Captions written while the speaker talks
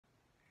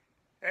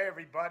Hey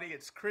everybody,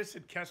 it's Kris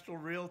at Kestrel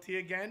Realty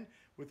again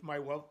with my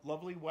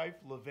lovely wife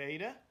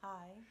Lavaida.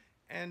 Hi.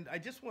 And I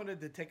just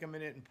wanted to take a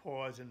minute and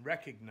pause and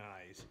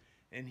recognize,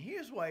 and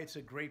here's why it's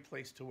a great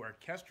place to work,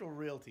 Kestrel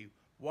Realty,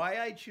 why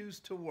I choose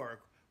to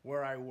work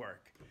where I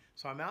work.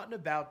 So I'm out and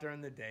about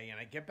during the day and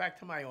I get back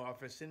to my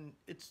office and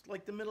it's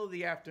like the middle of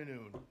the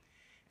afternoon.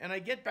 And I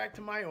get back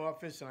to my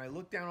office and I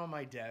look down on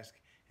my desk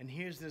and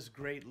here's this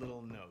great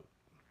little note.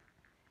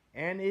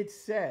 And it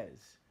says,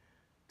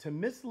 to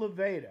Miss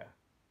Lavaida,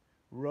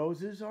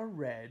 roses are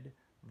red,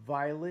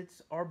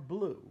 violets are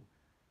blue.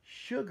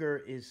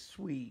 Sugar is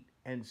sweet,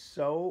 and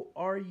so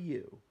are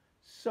you,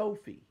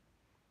 Sophie.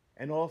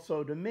 And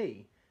also to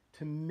me,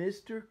 to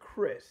Mr.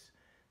 Kris.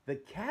 The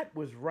cat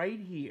was right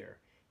here.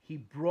 He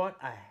brought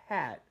a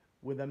hat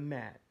with a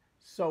mat.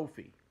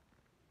 Sophie.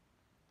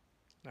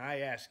 Now I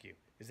ask you,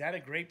 is that a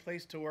great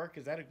place to work?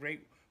 Is that a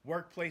great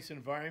workplace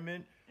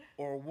environment?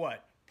 Or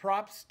what?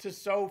 Props to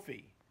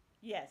Sophie.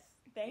 Yes,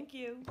 thank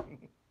you.